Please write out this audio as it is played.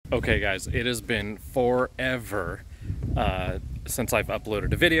Okay guys, it has been forever since I've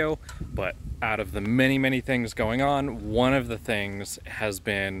uploaded a video, but out of the many things going on, one of the things has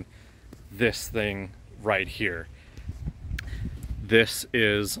been this thing right here. This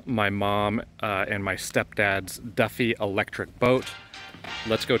is my mom and my stepdad's Duffy Electric boat.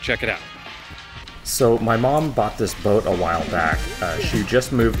 Let's go check it out. So my mom bought this boat a while back. She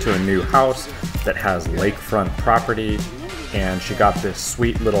just moved to a new house that has lakefront property, and she got this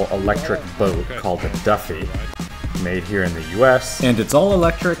sweet little electric boat called the Duffy, made here in the US. And it's all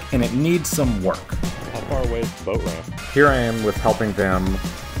electric and it needs some work. How far away is the boat ramp? Here I am with helping them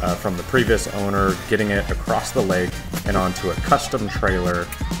from the previous owner, getting it across the lake and onto a custom trailer,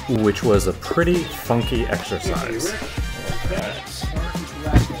 which was a pretty funky exercise.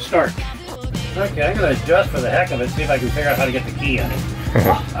 Start. Okay, I'm going to adjust for the heck of it, see if I can figure out how to get the key on it.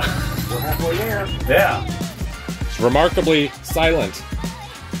 We're halfway there. Yeah. It's remarkably silent.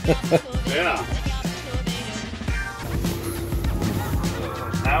 Yeah.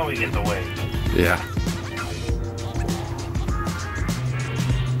 Now we get the weight. Yeah.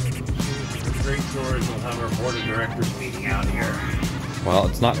 Great George will have our board of directors meeting out here. Well,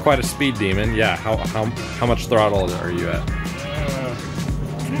 it's not quite a speed demon. Yeah. How much throttle are you at?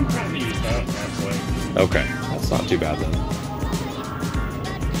 I'm trying to use about halfway. Okay, that's not too bad then.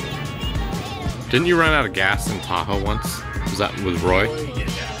 Didn't you run out of gas in Tahoe once? Was that with Roy? Roy did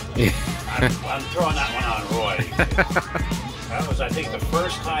that. I'm throwing that one on Roy. That was, I think, the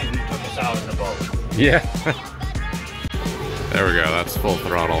first time he took us out in the boat. Yeah. There we go, that's full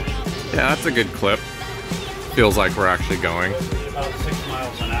throttle. Yeah, that's a good clip. Feels like we're actually going. About 6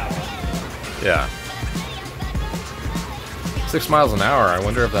 miles an hour. Yeah. 6 miles an hour, I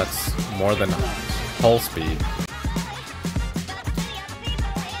wonder if that's more than hull speed.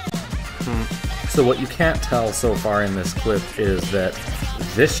 So what you can't tell so far in this clip is that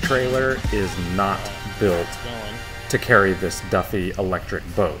this trailer is not built to carry this Duffy electric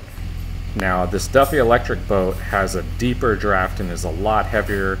boat. Now, this Duffy electric boat has a deeper draft and is a lot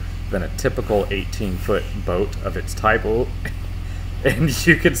heavier than a typical 18-foot boat of its type. And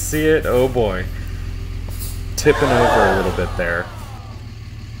you can see it, oh boy, tipping over a little bit there.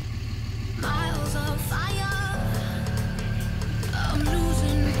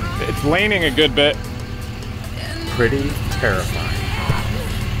 It's laning a good bit. Pretty terrifying.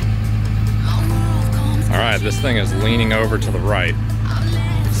 Alright, this thing is leaning over to the right.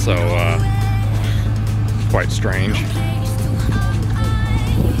 So, quite strange.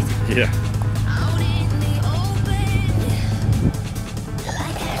 Yeah.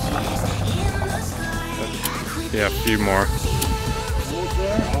 Yeah, a few more. Almost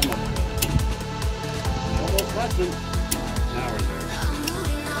there, almost. Almost touching. Now we're there.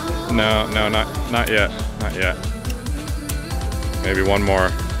 No, not yet. Not yet. Maybe one more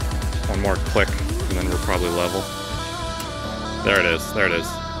click, and then we're probably level. There it is. There it is.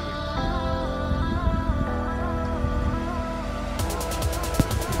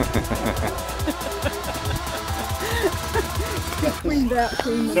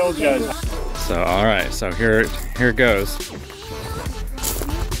 Told you guys. So, all right. So here it goes.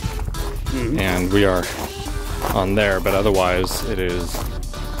 And we are on there, but otherwise it is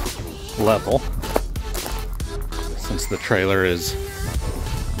level, since the trailer is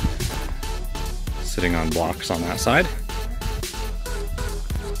sitting on blocks on that side.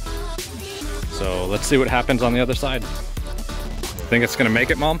 So let's see what happens on the other side. Think it's gonna make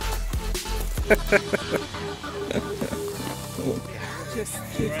it, Mom?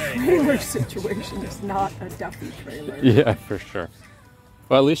 Just the trailer situation is not a Duffy trailer. Yeah, for sure.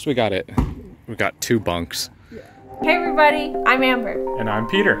 Well, at least we got it. We got 2 bunks. Hey everybody, I'm Amber. And I'm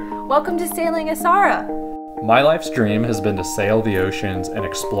Peter. Welcome to Sailing Asara. My life's dream has been to sail the oceans and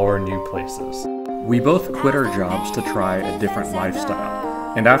explore new places. We both quit our jobs to try a different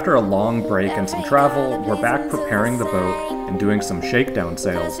lifestyle. And after a long break and some travel, we're back preparing the boat and doing some shakedown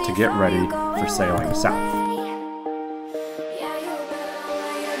sails to get ready for sailing south.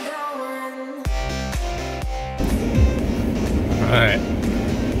 Alright.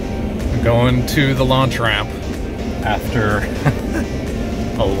 I'm going to the launch ramp after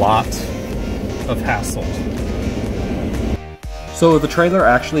a lot of hassle. So the trailer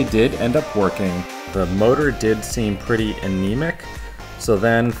actually did end up working. The motor did seem pretty anemic. So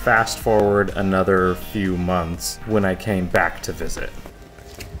then fast forward another few months when I came back to visit.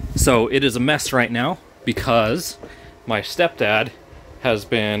 So it is a mess right now because my stepdad has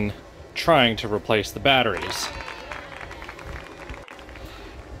been trying to replace the batteries.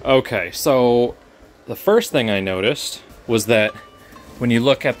 Okay, so the first thing I noticed was that when you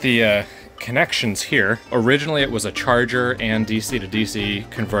look at the connections here. Originally it was a charger and DC to DC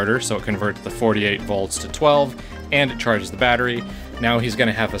converter, so it converts the 48 volts to 12 and it charges the battery. Now he's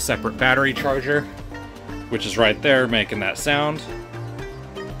gonna have a separate battery charger, which is right there making that sound.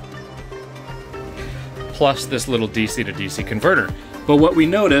 Plus this little DC to DC converter. But what we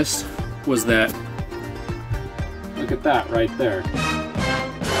noticed was that, look at that right there.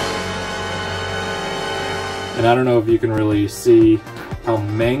 And I don't know if you can really see how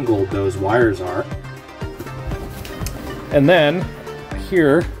mangled those wires are. And then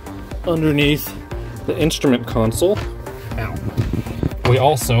here underneath the instrument console, we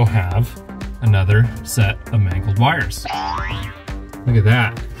also have another set of mangled wires. Look at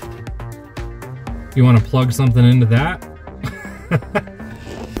that. You want to plug something into that?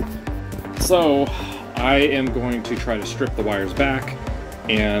 So I am going to try to strip the wires back,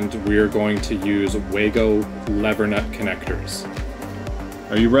 and we're going to use Wago lever nut connectors.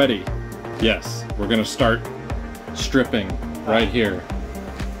 Are you ready? Yes, we're gonna start stripping right here.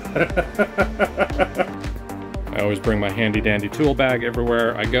 I always bring my handy dandy tool bag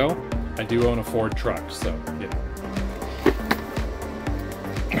everywhere I go. I do own a Ford truck, so yeah.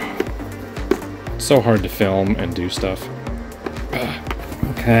 So hard to film and do stuff.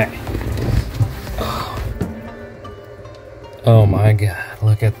 Okay. Oh my God,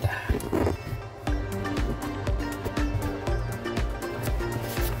 look at that.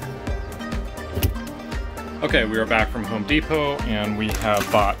 Okay, we are back from Home Depot and we have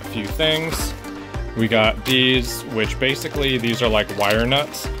bought a few things. We got these, which basically these are like wire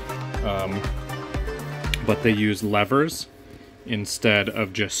nuts, but they use levers instead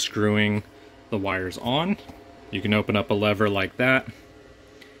of just screwing the wires on. You can open up a lever like that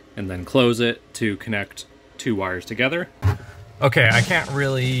and then close it to connect two wires together. Okay, I can't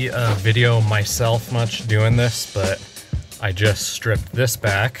really video myself much doing this, but I just stripped this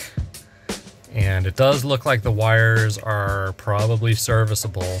back and it does look like the wires are probably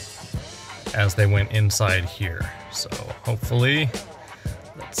serviceable as they went inside here. So hopefully,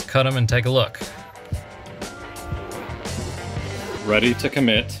 let's cut them and take a look. Ready to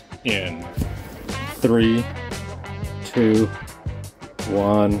commit in 3, 2,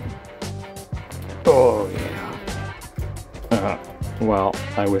 1. Oh yeah. Well,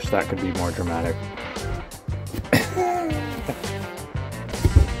 I wish that could be more dramatic.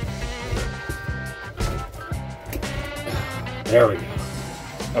 There we go.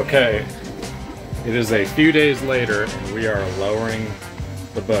 Okay, it is a few days later and we are lowering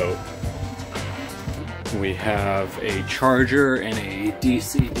the boat. We have a charger and a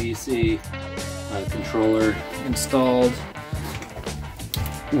DC-DC controller installed.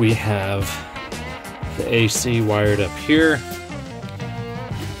 We have the AC wired up here.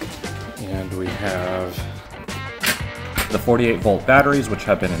 And we have the 48 volt batteries, which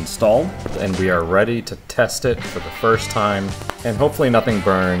have been installed, and we are ready to test it for the first time, and hopefully nothing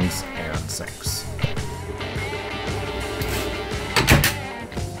burns and sinks.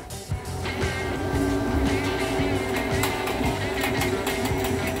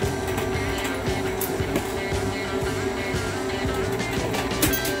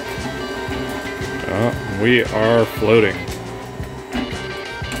 We are floating.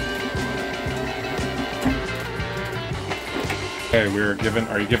 Okay,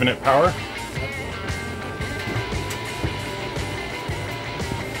 are you giving it power?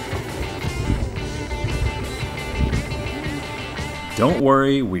 Don't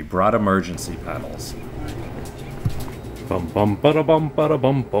worry, we brought emergency paddles. Bum bum bada bum bada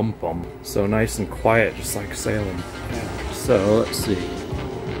bum bum bum. So nice and quiet, just like sailing. So let's see,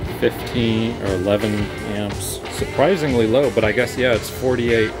 15 or 11 amps. Surprisingly low, but I guess yeah, it's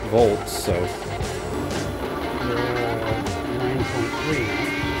 48 volts, so.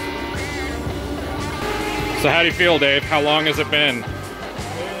 9.3. So how do you feel, Dave? How long has it been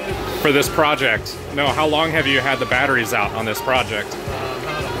for this project? No, how long have you had the batteries out on this project?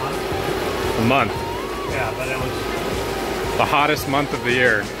 About A month. Yeah, but it was The hottest month of the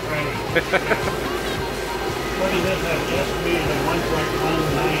year. right. What is this? I've just made the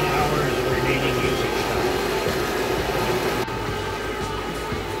 1.19 hours remaining usage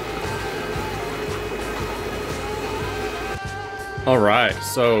time. All right,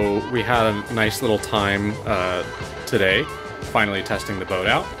 so we had a nice little time today, finally testing the boat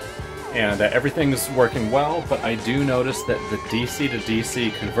out. And everything's working well, but I do notice that the DC to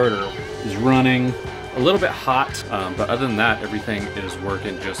DC converter is running a little bit hot, but other than that, everything is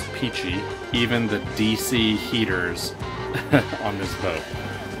working just peachy. Even the DC heaters on this boat.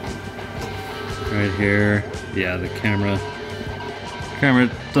 Right here, yeah, the camera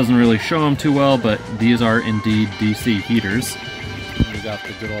doesn't really show them too well, but these are indeed DC heaters. We got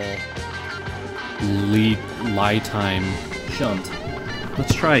the good old litime shunt.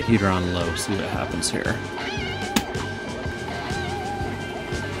 Let's try a heater on low, see what happens here.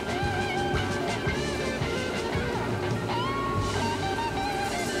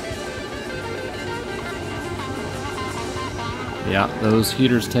 Yeah, those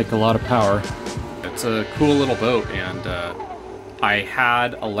heaters take a lot of power. It's a cool little boat, and I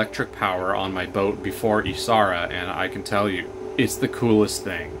had electric power on my boat before Isara, and I can tell you, it's the coolest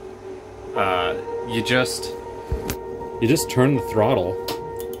thing. You just turn the throttle,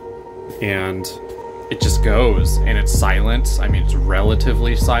 and it just goes, and it's silent. I mean, it's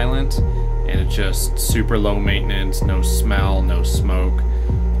relatively silent, and it's just super low maintenance, no smell, no smoke.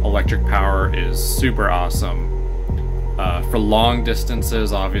 Electric power is super awesome. For long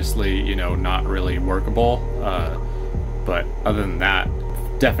distances, obviously, you know, not really workable, but other than that,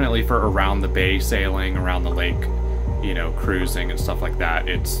 definitely for around the bay sailing, around the lake, you know, cruising and stuff like that,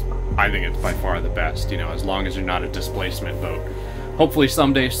 I think it's by far the best, you know, as long as you're not a displacement boat. Hopefully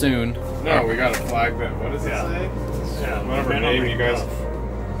someday soon. No, we gotta flag that. What does it say? Yeah, Whatever name you guys...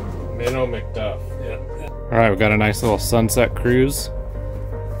 Minnow McDuff. Yeah. All right, we got a nice little sunset cruise.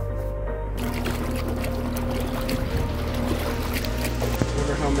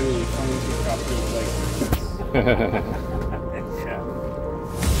 How many phones we've got through the lake. Yeah.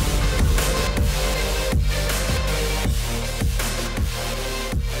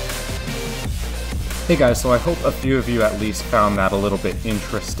 Hey guys, so I hope a few of you at least found that a little bit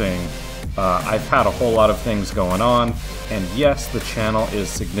interesting. I've had a whole lot of things going on, and yes, the channel is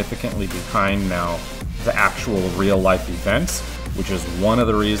significantly behind now the actual real life events, which is one of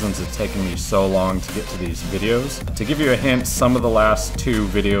the reasons it's taken me so long to get to these videos. To give you a hint, some of the last 2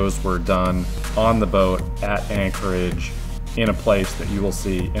 videos were done on the boat at Anchorage in a place that you will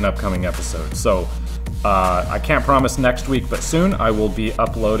see in upcoming episodes. So I can't promise next week, but soon I will be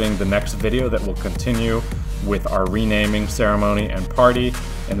uploading the next video that will continue with our renaming ceremony and party,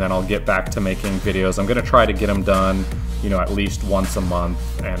 and then I'll get back to making videos. I'm gonna try to get them done, you know, at least once a month,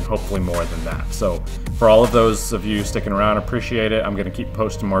 and hopefully more than that. So for all of those of you sticking around, appreciate it. I'm gonna keep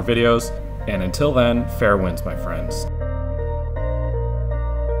posting more videos, and until then, fair winds, my friends.